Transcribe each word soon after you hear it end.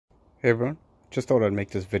Hey everyone, just thought I'd make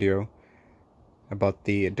this video about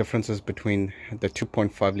the differences between the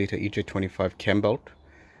 2.5 liter EJ25 Cambelt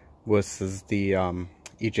versus the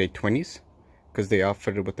EJ20s, because they are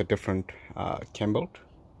fitted with a different Cambelt.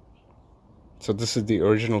 So this is the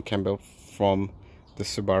original Cambelt from the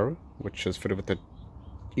Subaru, which is fitted with the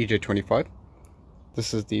EJ25.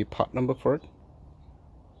 This is the part number for it.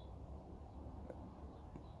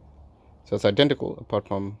 So it's identical apart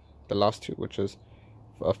from the last two, which is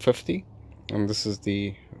a 50, and this is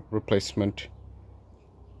the replacement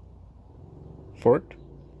for it.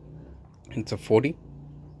 It's a 40.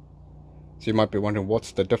 So you might be wondering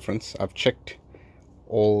what's the difference. I've checked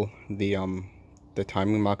all the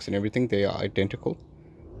timing marks and everything. They are identical.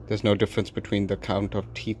 There's no difference between the count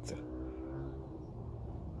of teeth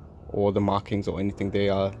or the markings or anything. They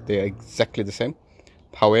are exactly the same.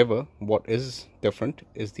 However, what is different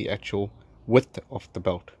is the actual width of the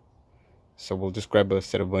belt. So we'll just grab a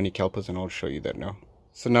set of vernier calipers and I'll show you that now.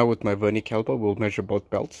 So now with my vernier caliper, we'll measure both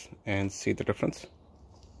belts and see the difference.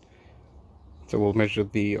 So we'll measure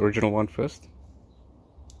the original one first.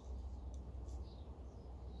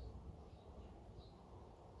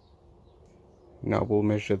 Now we'll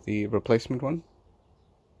measure the replacement one.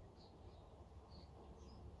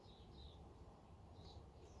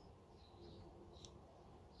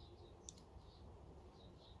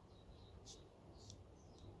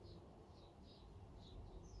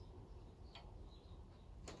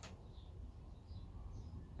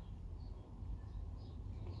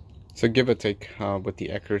 So give or take, with the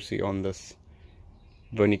accuracy on this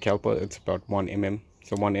vernier caliper, it's about 1 mm.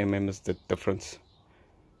 So 1 mm is the difference.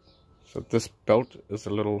 So this belt is a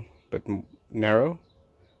little bit narrow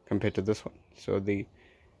compared to this one. So the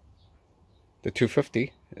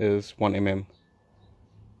 250 is 1 mm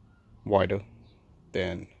wider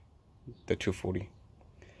than the 240.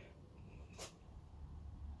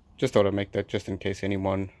 Just thought I'd make that just in case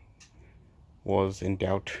anyone was in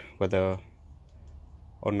doubt whether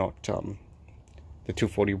or not the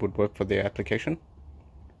 240 would work for their application.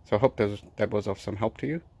 So I hope that was of some help to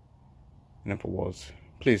you, and if it was,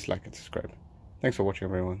 please like and subscribe. Thanks for watching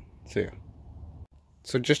everyone. See ya.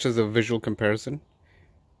 So just as a visual comparison,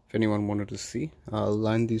 if anyone wanted to see, I'll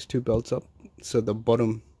line these two belts up. So the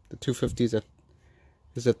bottom, the 250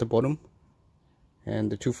 is at the bottom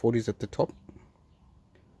and the 240 is at the top.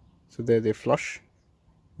 So there they're flush.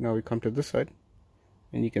 Now we come to this side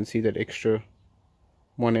and you can see that extra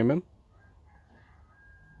 1 mm.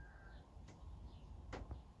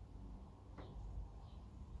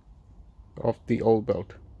 Of the old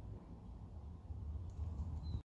belt.